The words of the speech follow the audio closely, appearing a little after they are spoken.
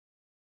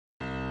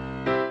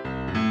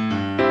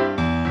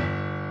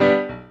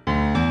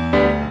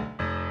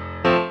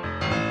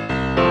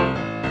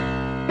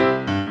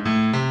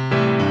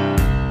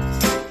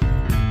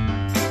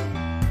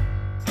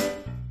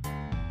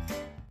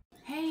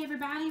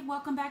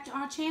welcome back to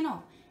our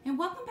channel and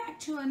welcome back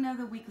to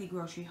another weekly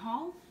grocery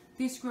haul.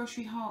 This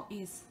grocery haul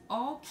is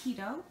all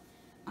keto.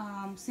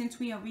 Since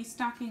we are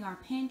restocking our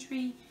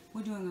pantry,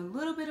 we're doing a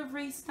little bit of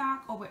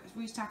restock, or we're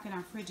restocking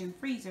our fridge and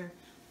freezer.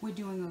 We're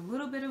doing a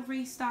little bit of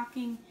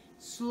restocking,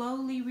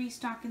 slowly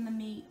restocking the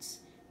meats,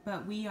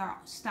 but we are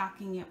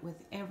stocking it with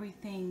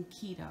everything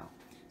keto.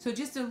 So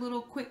just a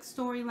little quick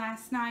story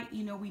last night.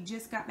 You know, we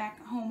just got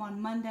back home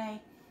on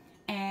Monday,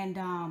 and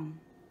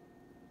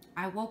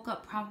I woke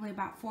up probably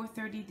about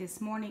 4:30 this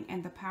morning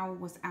and the power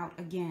was out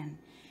again.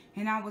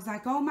 And I was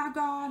like, oh my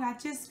God, I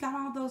just got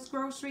all those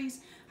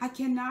groceries. I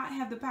cannot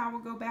have the power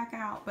go back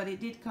out, but it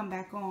did come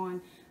back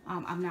on.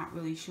 I'm not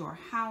really sure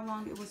how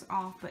long it was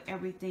off, but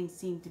everything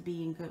seemed to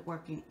be in good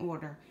working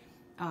order.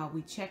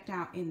 We checked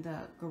out in the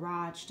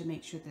garage to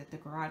make sure that the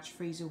garage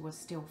freezer was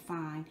still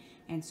fine,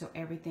 and so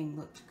everything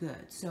looked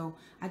good. So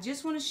I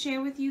just want to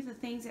share with you the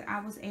things that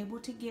I was able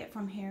to get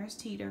from Harris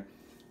Teeter.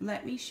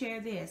 Let me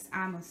share this.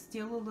 I'm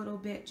still a little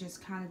bit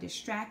just kind of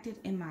distracted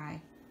in my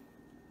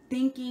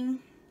thinking,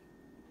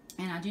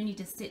 and I do need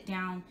to sit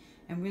down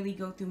and really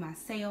go through my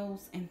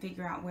sales and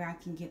figure out where I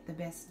can get the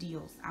best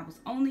deals. I was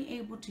only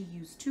able to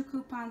use 2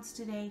 coupons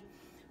today,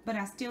 but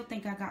I still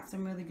think I got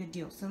some really good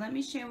deals. So let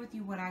me share with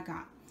you what I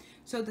got.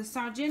 So the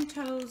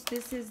Sargentos,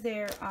 this is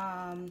their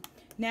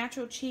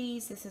natural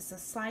cheese. This is a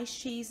sliced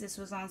cheese. This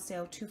was on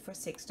sale 2 for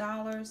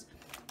 $6.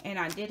 And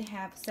I did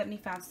have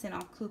 75%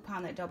 off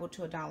coupon that doubled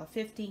to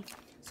 $1.50.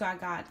 So I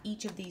got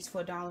each of these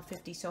for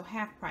 $1.50. So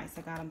half price.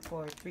 I got them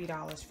for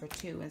 $3 for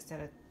 2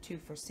 instead of 2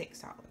 for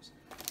 $6.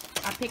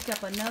 I picked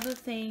up another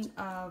thing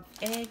of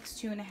eggs,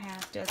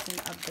 2.5 dozen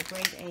of the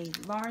grade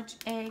A large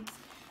eggs.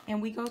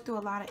 And we go through a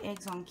lot of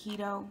eggs on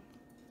keto.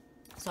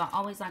 So I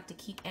always like to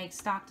keep eggs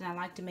stocked, and I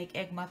like to make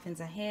egg muffins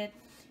ahead.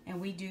 And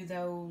we do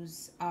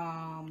those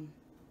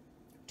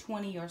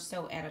 20 or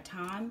so at a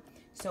time.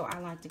 So I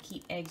like to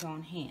keep eggs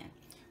on hand.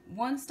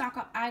 One stock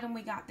up item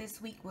we got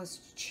this week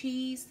was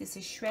cheese. This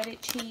is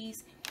shredded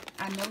cheese.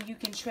 I know you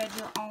can shred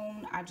your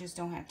own. I just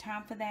don't have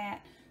time for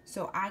that.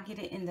 So I get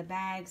it in the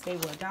bags. They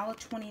were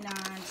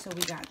 $1.29. So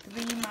we got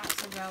 3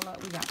 mozzarella.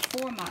 We got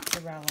 4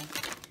 mozzarella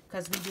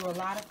because we do a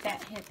lot of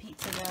fathead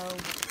pizza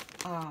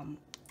dough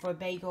for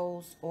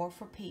bagels or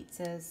for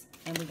pizzas.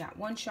 And we got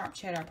 1 sharp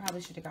cheddar. I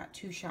probably should have got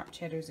 2 sharp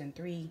cheddars and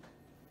 3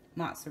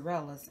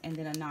 mozzarellas and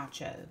then a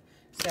nacho.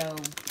 So,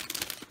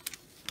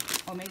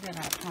 or maybe I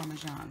got a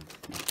Parmesan.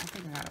 I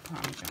think I got a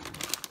Parmesan.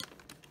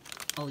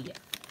 Oh yeah,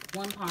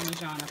 1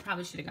 Parmesan. I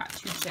probably should have got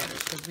 2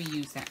 cheddars because we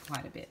use that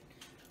quite a bit.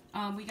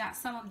 We got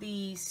some of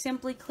the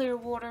Simply Clear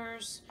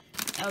waters,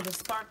 the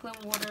sparkling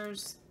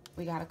waters.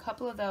 We got a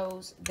couple of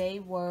those. They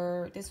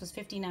were, this was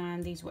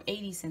 59. These were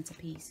 80 cents a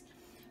piece.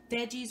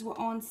 Veggies were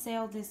on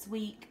sale this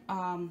week.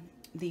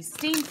 The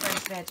steamed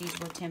fresh veggies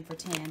were 10 for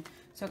 10.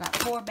 So I got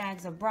 4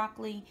 bags of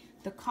broccoli.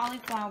 The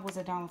cauliflower was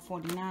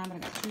 $1.49, but I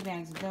got 2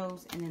 bags of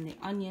those. And then the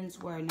onions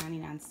were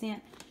 99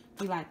 cents.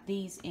 We like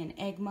these in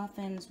egg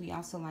muffins. We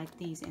also like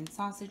these in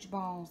sausage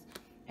balls,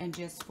 and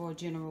just for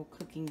general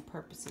cooking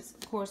purposes.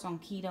 Of course, on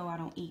keto, I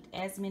don't eat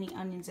as many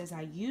onions as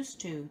I used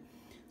to.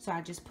 So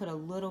I just put a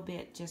little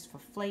bit just for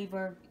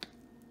flavor.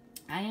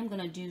 I am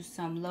going to do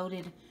some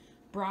loaded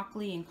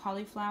broccoli and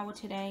cauliflower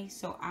today,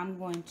 so I'm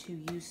going to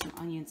use some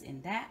onions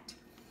in that.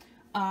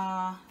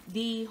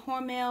 The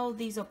Hormel,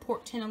 these are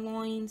pork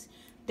tenderloins.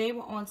 They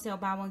were on sale,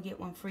 buy one get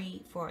one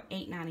free for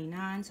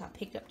 $8.99. So I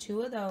picked up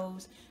 2 of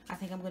those. I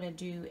think I'm going to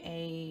do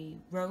a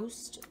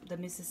roast, the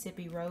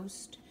Mississippi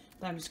roast,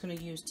 but I'm just going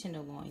to use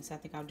tenderloins. I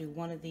think I'll do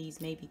 1 of these,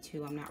 maybe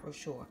 2. I'm not real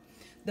sure.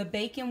 The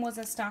bacon was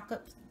a stock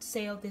up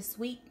sale this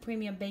week.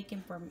 Premium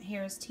bacon from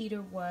Harris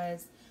Teeter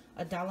was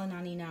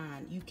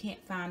 $1.99. You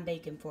can't find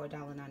bacon for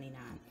 $1.99.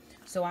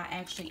 So I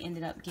actually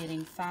ended up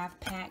getting 5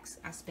 packs.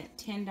 I spent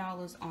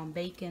 $10 on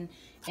bacon,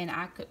 and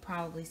I could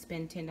probably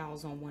spend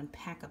 $10 on 1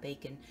 pack of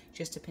bacon,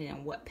 just depending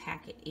on what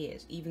pack it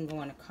is. Even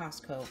going to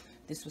Costco,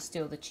 this was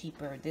still the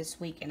cheaper this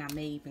week, and I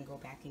may even go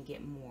back and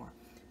get more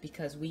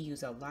because we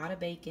use a lot of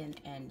bacon,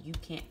 and you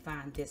can't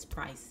find this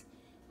price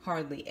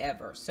hardly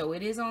ever. So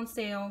it is on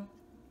sale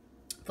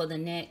for the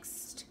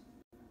next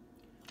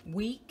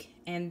week.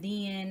 And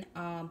then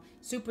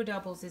Super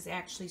Doubles is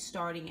actually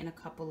starting in a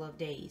couple of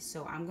days.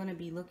 So I'm going to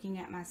be looking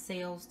at my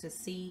sales to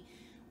see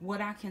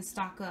what I can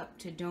stock up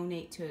to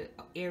donate to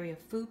area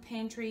food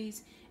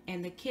pantries.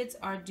 And the kids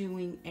are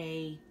doing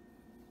a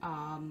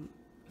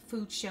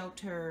food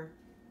shelter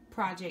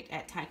project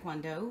at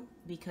Taekwondo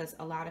because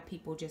a lot of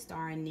people just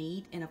are in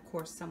need. And of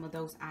course, some of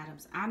those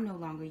items I'm no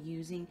longer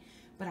using.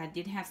 But I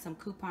did have some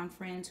coupon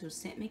friends who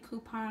sent me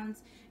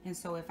coupons. And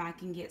so if I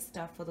can get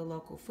stuff for the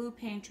local food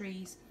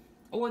pantries,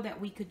 or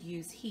that we could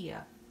use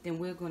here, then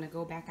we're going to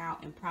go back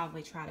out and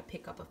probably try to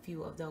pick up a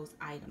few of those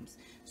items.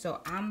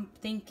 So I'm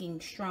thinking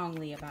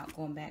strongly about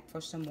going back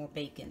for some more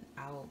bacon.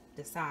 I'll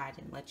decide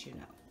and let you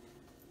know.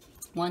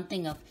 1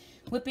 thing of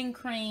whipping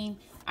cream.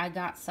 I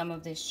got some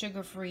of this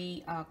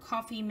sugar-free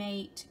Coffee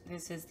Mate.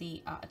 This is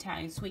the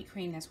Italian sweet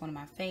cream. That's one of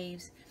my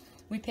faves.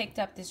 We picked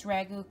up this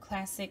Ragu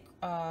Classic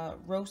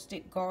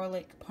roasted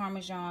garlic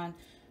Parmesan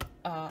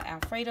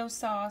Alfredo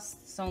sauce.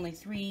 It's only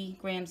 3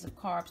 grams of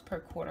carbs per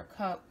quarter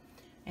cup,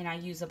 and I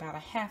use about a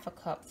half a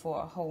cup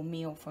for a whole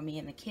meal for me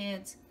and the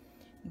kids.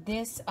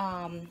 This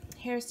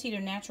Harris Teeter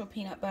natural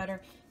peanut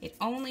butter, it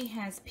only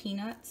has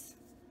peanuts,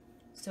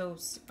 so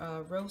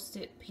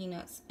roasted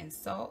peanuts and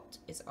salt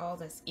is all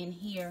that's in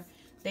here.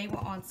 They were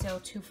on sale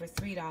 2 for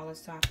 $3,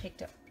 so I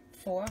picked up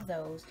 4 of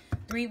those,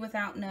 3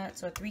 without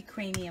nuts, or 3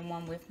 creamy and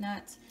 1 with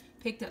nuts.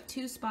 Picked up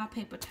 2 spa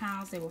paper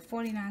towels. They were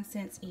 49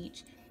 cents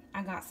each.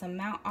 I got some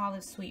Mount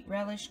Olive sweet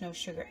relish, no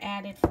sugar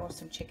added, for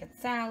some chicken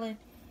salad.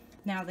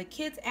 Now the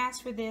kids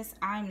asked for this.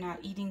 I'm not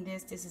eating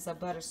this. This is a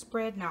butter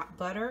spread, not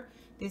butter.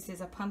 This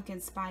is a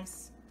pumpkin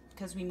spice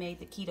because we made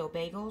the keto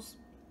bagels.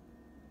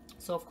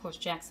 So of course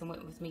Jackson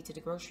went with me to the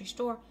grocery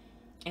store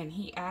and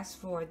he asked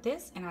for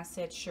this, and I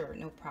said sure,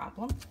 no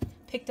problem.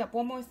 Picked up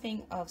 1 more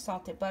thing of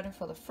salted butter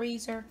for the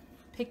freezer.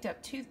 Picked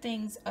up 2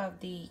 things of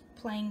the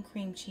plain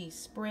cream cheese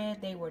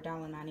spread. They were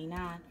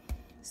 $1.99.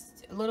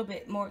 A little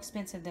bit more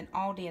expensive than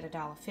Aldi at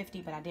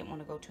 $1.50, but I didn't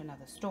want to go to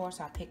another store,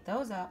 so I picked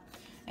those up.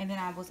 And then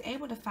I was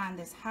able to find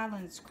this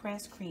Highlands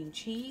Crest cream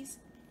cheese,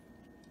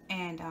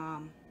 and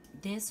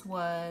this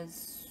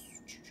was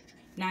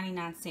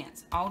 99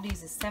 cents.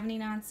 Aldi's is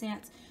 79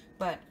 cents,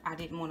 but I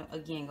didn't want to,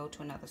 again, go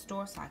to another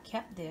store, so I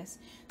kept this.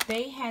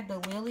 They had the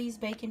Lily's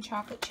bacon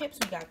chocolate chips.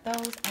 We got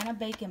those and a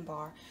bacon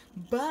bar.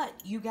 But,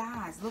 you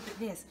guys, look at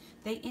this.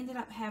 They ended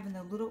up having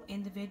the little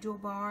individual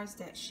bars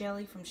that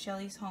Shelly from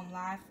Shelly's Home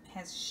Life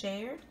has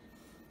shared.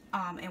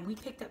 And we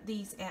picked up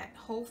these at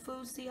Whole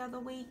Foods the other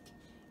week.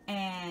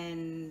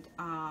 And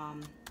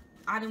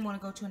I didn't want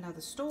to go to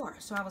another store,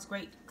 so I was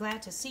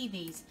glad to see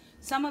these.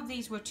 Some of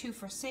these were 2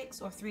 for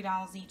 $6 or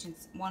 $3 each, and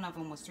one of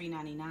them was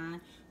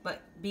 $3.99.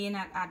 But being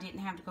that I didn't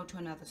have to go to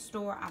another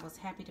store, I was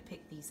happy to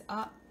pick these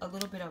up. A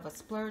little bit of a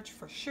splurge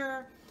for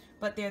sure,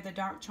 but they're the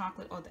dark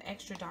chocolate or the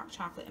extra dark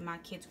chocolate, and my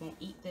kids won't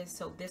eat this,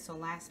 so this will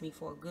last me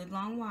for a good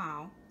long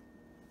while.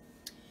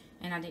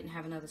 And I didn't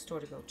have another store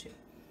to go to.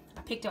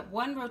 I picked up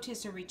 1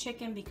 rotisserie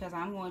chicken because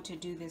I'm going to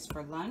do this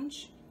for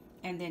lunch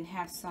and then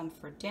have some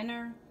for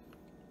dinner.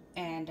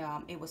 And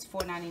it was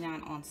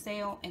 $4.99 on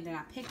sale. And then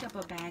I picked up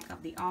a bag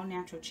of the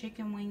all-natural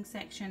chicken wing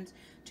sections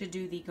to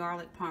do the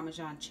garlic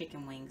parmesan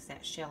chicken wings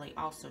that Shelly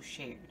also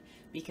shared,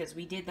 because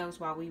we did those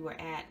while we were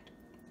at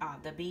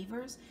the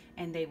Beavers,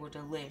 and they were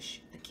delish.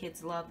 The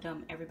kids loved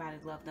them. Everybody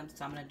loved them,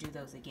 so I'm going to do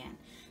those again.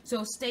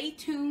 So stay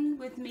tuned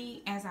with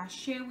me as I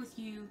share with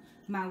you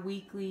my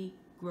weekly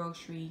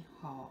grocery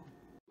haul.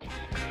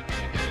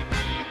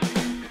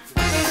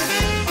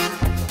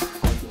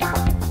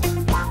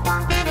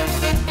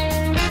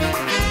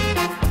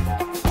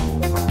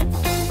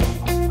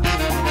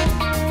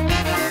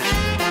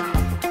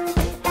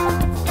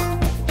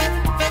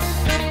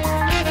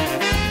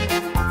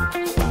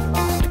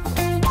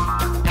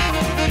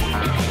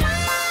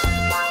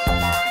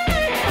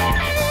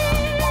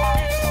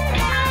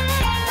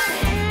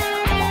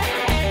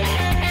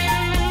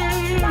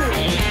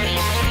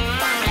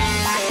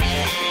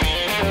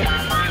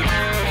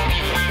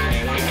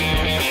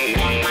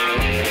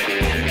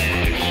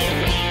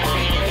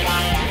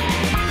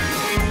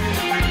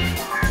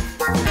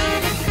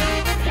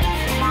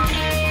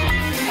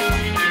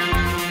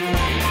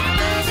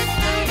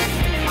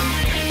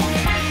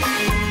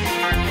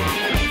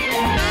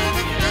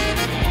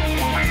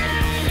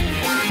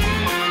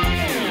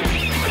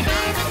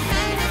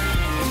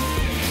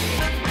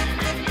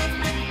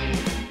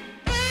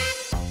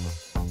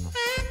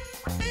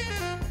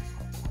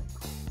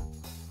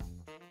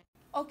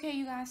 Okay,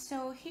 you guys,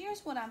 so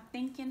here's what I'm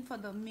thinking for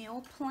the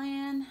meal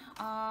plan.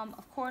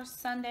 Of course,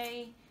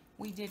 Sunday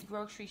we did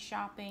grocery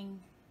shopping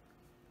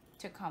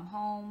to come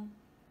home.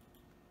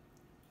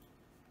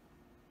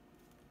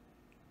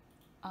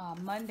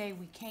 Monday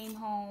we came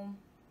home.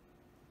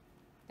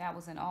 That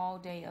was an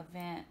all-day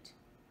event.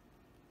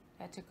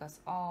 That took us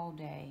all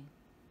day.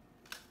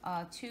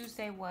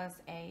 Tuesday was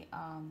a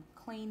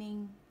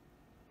cleaning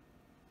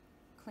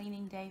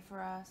day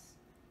for us,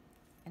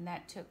 and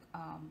that took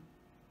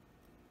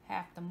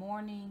half the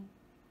morning.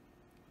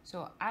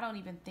 So I don't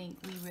even think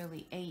we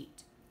really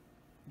ate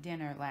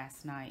dinner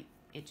last night.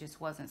 It just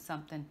wasn't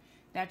something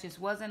that just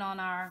wasn't on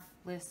our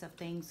list of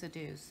things to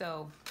do.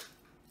 So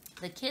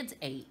the kids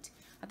ate.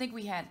 I think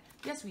we had,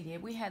 yes we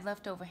did, we had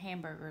leftover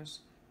hamburgers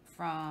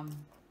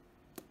from,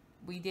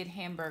 we did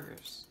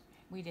hamburgers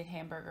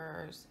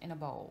in a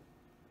bowl,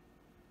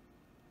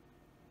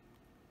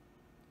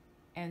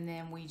 and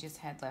then we just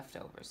had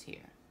leftovers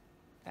here.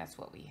 That's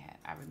what we had.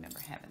 I remember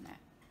having that.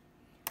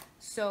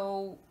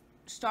 So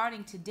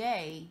starting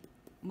today,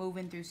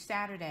 moving through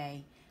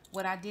Saturday,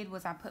 what I did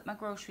was I put my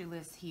grocery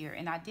list here,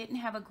 and I didn't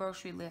have a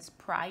grocery list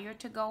prior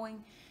to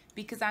going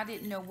because I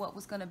didn't know what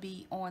was going to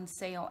be on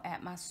sale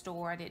at my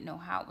store. I didn't know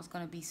how it was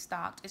going to be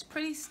stocked. It's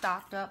pretty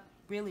stocked up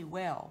really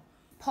well.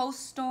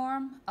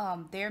 Post-storm,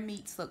 their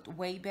meats looked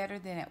way better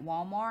than at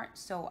Walmart,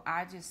 so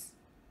I just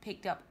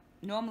picked up,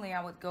 normally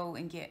I would go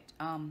and get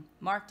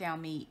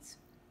markdown meats,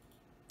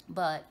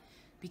 but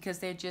because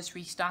they're just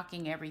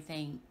restocking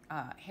everything,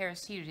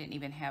 Harris Teeter didn't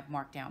even have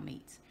markdown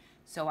meats.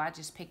 So I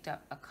just picked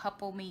up a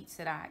couple meats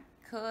that I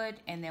could,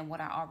 and then what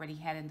I already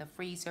had in the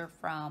freezer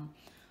from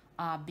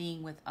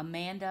being with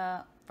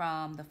Amanda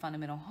from the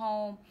Fundamental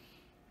Home.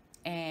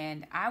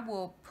 And I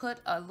will put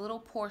a little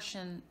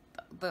portion,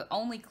 the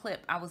only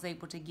clip I was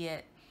able to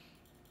get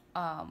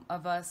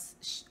of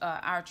us,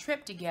 our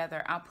trip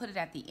together, I'll put it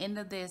at the end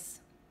of this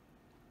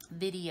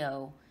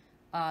video,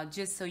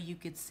 just so you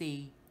could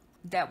see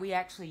that we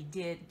actually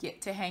did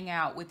get to hang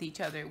out with each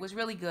other. It was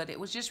really good. It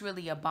was just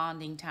really a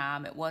bonding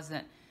time. It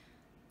wasn't,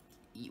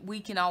 we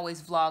can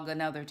always vlog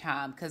another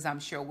time because I'm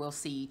sure we'll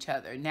see each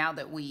other. Now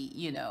that we,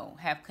 you know,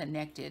 have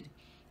connected,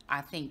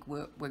 I think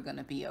we're going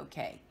to be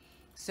okay.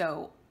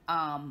 So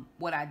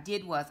what I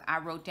did was I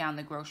wrote down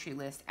the grocery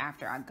list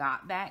after I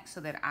got back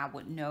so that I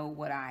would know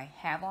what I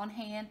have on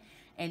hand.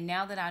 And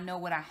now that I know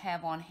what I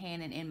have on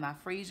hand and in my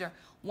freezer,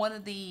 one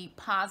of the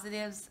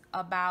positives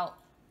about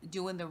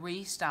doing the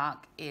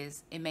restock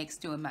is it makes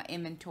doing my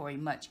inventory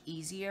much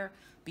easier,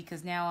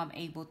 because now I'm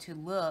able to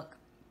look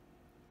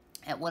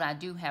at what I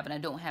do have, and I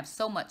don't have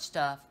so much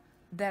stuff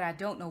that I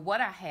don't know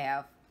what I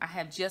have. I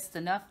have just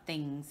enough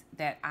things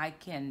that I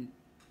can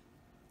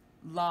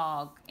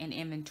log and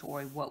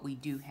inventory what we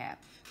do have.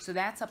 So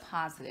that's a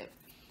positive.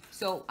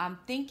 So I'm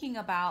thinking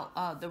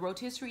about the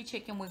rotisserie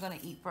chicken we're going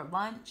to eat for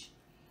lunch.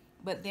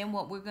 But then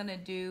what we're going to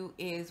do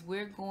is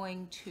we're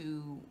going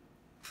to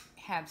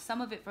have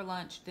some of it for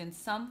lunch, then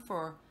some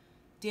for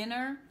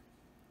dinner.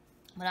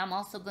 But I'm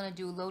also going to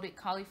do loaded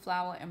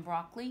cauliflower and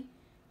broccoli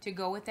to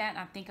go with that. And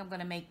I think I'm going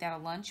to make that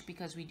a lunch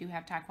because we do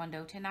have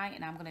Taekwondo tonight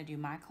and I'm going to do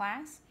my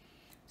class.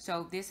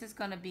 So this is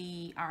going to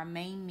be our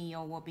main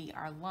meal, will be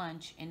our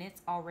lunch, and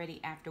it's already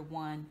after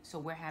 1, so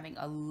we're having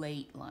a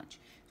late lunch.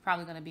 It's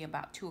probably going to be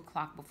about 2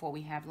 o'clock before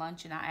we have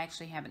lunch, and I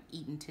actually haven't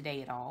eaten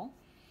today at all.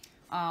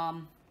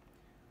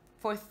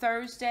 For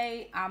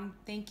Thursday, I'm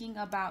thinking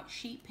about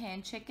sheet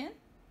pan chicken,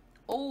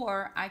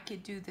 or I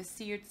could do the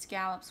seared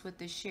scallops with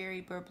the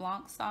sherry beurre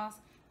blanc sauce.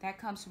 That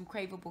comes from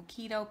Craveable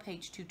Keto,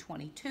 page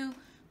 222,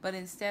 but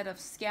instead of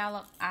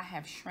scallop, I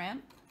have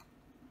shrimp.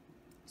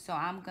 So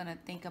I'm going to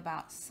think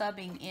about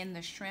subbing in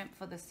the shrimp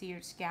for the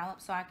seared scallop.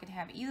 So I could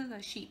have either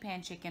the sheet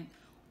pan chicken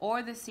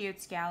or the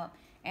seared scallop.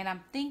 And I'm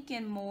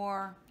thinking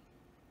more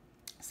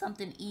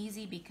something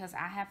easy because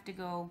I have to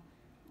go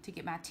to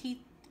get my teeth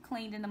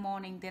cleaned in the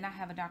morning. Then I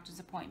have a doctor's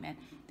appointment.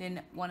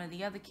 Then one of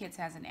the other kids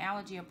has an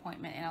allergy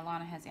appointment and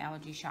Alana has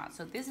allergy shots.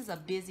 So this is a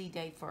busy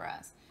day for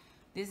us.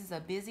 This is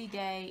a busy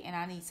day and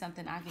I need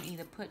something I can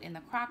either put in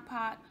the crock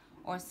pot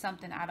or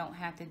something I don't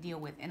have to deal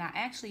with. And I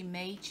actually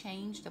may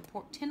change the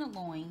pork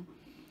tenderloin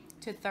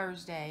to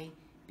Thursday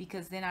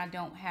because then I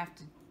don't have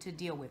to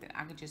deal with it.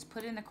 I could just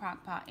put it in the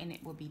crock pot and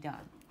it will be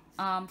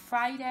done.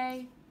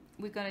 Friday,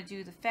 we're going to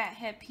do the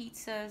fathead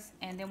pizzas,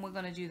 and then we're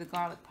going to do the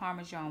garlic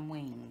parmesan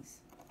wings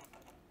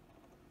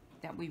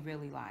that we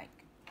really like.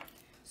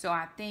 So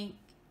I think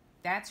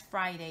that's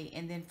Friday.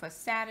 And then for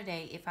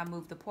Saturday, if I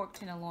move the pork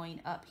tenderloin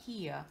up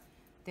here,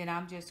 then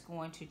I'm just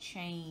going to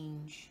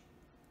change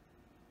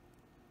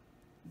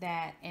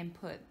that and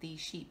put the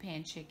sheet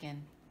pan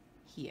chicken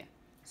here.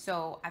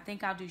 So I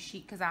think I'll do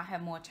sheet because I'll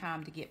have more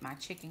time to get my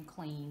chicken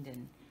cleaned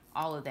and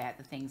all of that,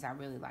 the things I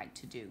really like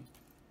to do.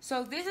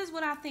 So this is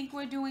what I think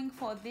we're doing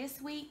for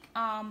this week.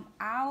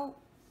 I'll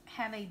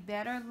have a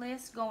better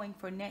list going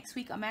for next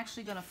week. I'm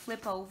actually going to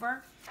flip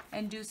over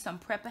and do some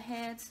prep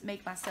aheads,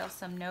 make myself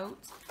some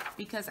notes,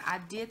 because I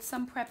did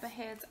some prep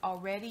aheads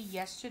already.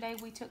 Yesterday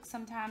we took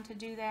some time to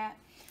do that.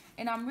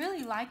 And I'm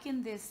really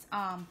liking this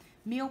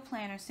meal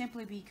planner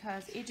simply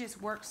because it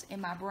just works in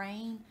my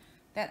brain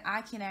that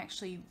I can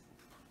actually,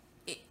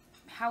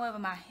 however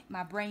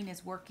my brain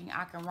is working,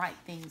 I can write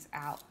things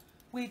out.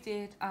 We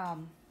did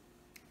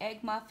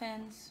egg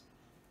muffins,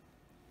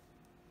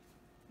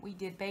 we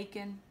did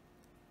bacon,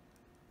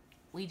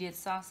 we did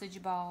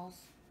sausage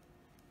balls,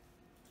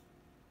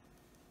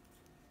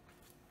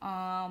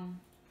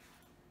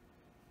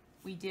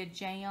 we did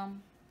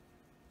jam,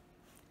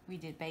 we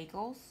did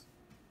bagels.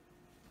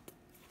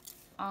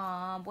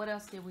 What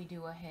else did we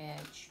do ahead?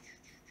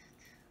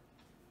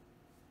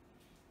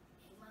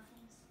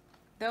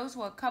 Those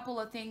were a couple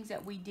of things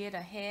that we did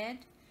ahead.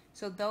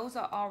 So those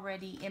are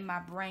already in my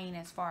brain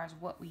as far as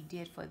what we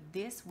did for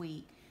this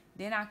week.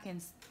 Then I can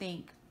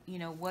think, you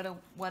know, what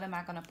am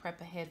I going to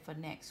prep ahead for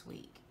next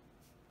week?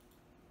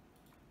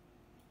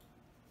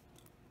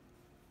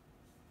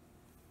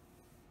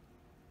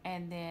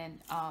 And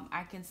then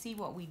I can see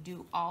what we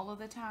do all of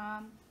the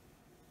time.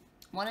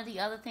 One of the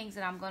other things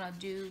that I'm going to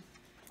do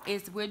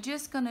is we're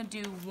just going to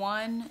do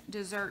one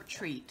dessert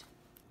treat.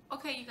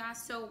 Okay, you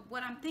guys, so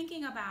what I'm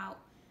thinking about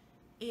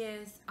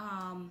is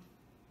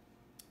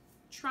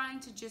trying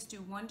to just do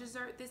one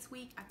dessert this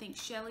week. I think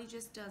Shelly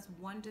just does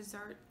one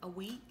dessert a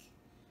week,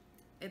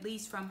 at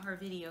least from her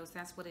videos.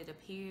 That's what it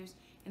appears.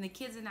 And the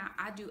kids and I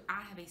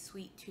have a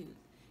sweet tooth.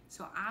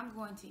 So I'm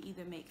going to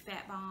either make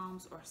fat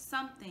bombs or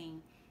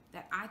something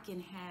that I can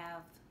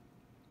have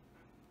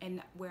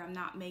and where I'm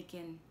not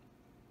making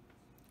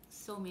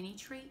so many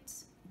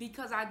treats,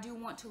 because I do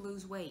want to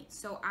lose weight.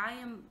 So I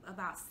am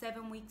about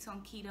 7 weeks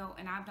on keto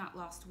and I've not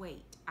lost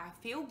weight. I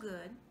feel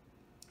good.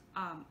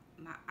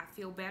 I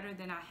feel better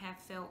than I have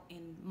felt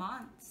in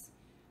months,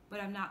 but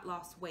I've not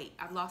lost weight.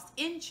 I've lost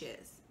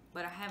inches,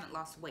 but I haven't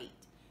lost weight.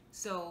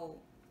 So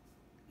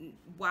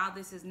while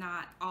this is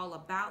not all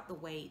about the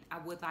weight, I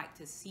would like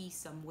to see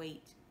some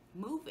weight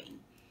moving.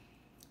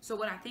 So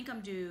what I think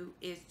I'm due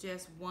is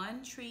just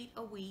one treat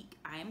a week.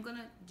 I am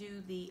gonna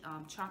do the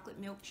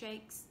chocolate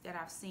milkshakes that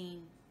I've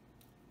seen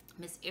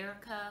Miss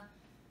Erica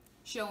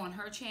show on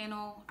her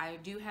channel. I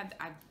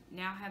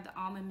now have the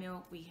almond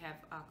milk. We have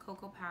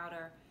cocoa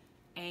powder,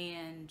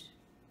 and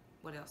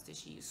what else did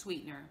she use?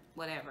 Sweetener,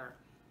 whatever.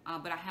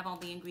 But I have all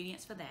the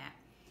ingredients for that.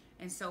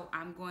 And so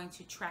I'm going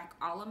to track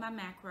all of my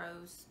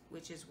macros,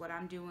 which is what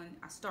I'm doing.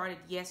 I started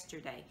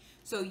yesterday.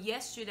 So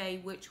yesterday,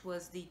 which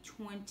was the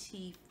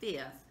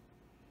 25th,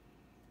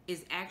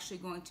 is actually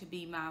going to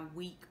be my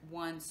week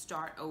 1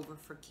 start over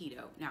for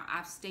keto. Now,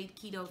 I've stayed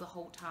keto the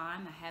whole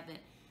time. I haven't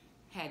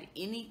had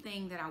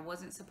anything that I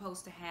wasn't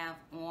supposed to have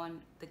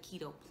on the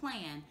keto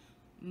plan.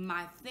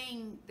 My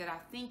thing that I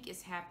think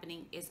is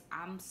happening is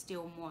I'm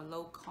still more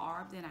low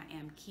carb than I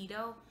am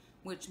keto,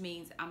 which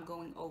means I'm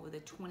going over the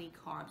 20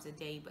 carbs a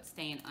day but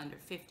staying under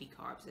 50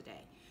 carbs a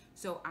day.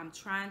 So I'm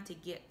trying to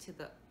get to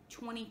the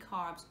 20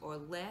 carbs or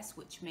less,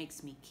 which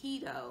makes me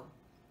keto,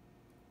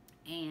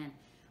 and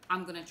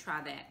I'm gonna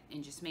try that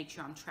and just make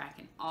sure I'm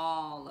tracking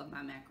all of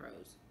my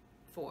macros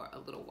for a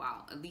little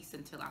while, at least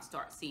until I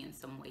start seeing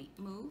some weight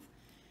move.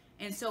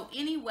 And so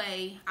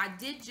anyway, I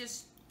did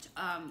just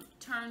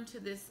turn to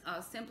this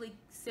Simply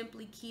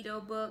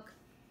Keto book.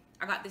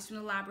 I got this from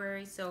the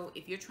library. So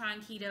if you're trying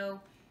keto,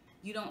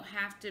 you don't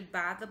have to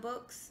buy the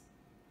books,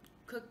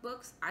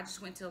 cookbooks. I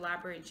just went to the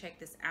library and checked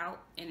this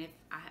out. And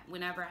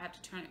whenever I have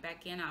to turn it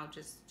back in, I'll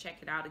just check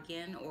it out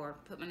again or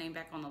put my name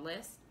back on the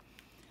list.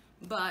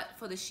 But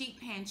for the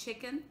sheet pan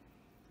chicken,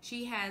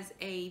 she has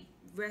a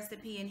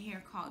recipe in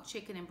here called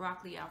chicken and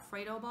broccoli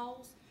Alfredo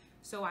bowls.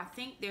 So I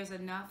think there's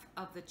enough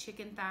of the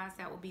chicken thighs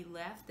that will be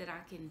left that I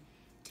can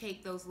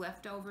take those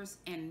leftovers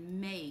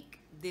and make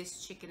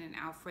this chicken and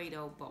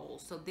Alfredo bowl.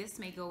 So this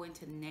may go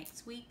into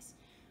next week's.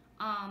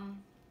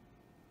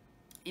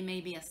 It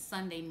may be a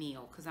Sunday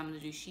meal because I'm going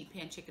to do sheet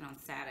pan chicken on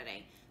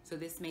Saturday. So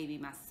this may be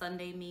my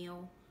Sunday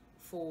meal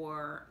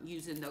for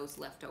using those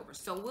leftovers.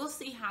 So we'll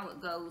see how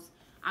it goes.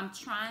 I'm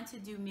trying to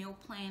do meal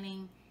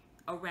planning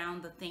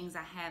around the things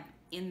I have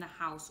in the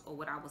house or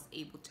what I was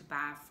able to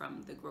buy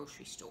from the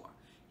grocery store.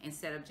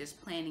 Instead of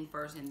just planning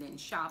first and then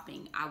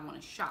shopping, I want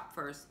to shop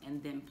first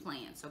and then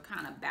plan. So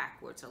kind of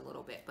backwards a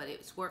little bit, but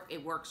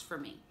it works for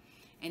me.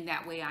 And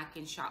that way I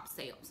can shop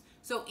sales.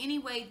 So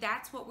anyway,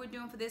 that's what we're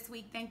doing for this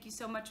week. Thank you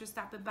so much for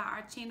stopping by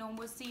our channel, and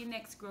we'll see you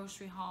next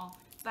grocery haul.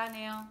 Bye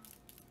now.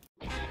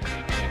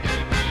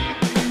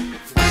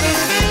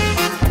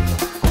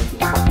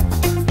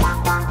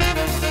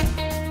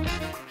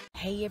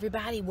 Hey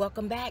everybody,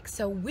 welcome back.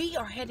 So we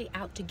are heading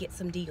out to get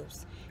some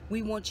deals.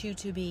 We want you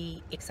to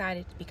be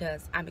excited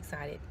because I'm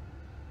excited.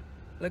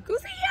 Look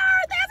who's here.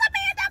 There's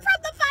Amanda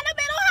from the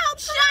Fundamental Home.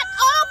 Shut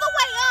all the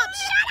way up.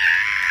 Shut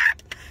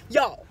up.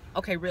 Yo,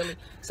 okay, really?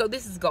 So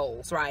this is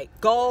goals, right?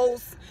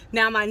 Goals.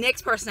 Now my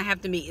next person I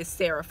have to meet is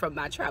Sarah from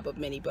my Tribe of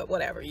Many, but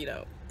whatever, you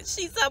know.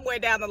 She's somewhere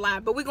down the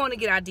line. But we're going to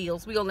get our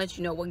deals. We're going to let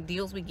you know what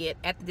deals we get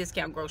at the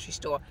discount grocery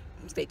store.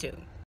 Stay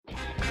tuned.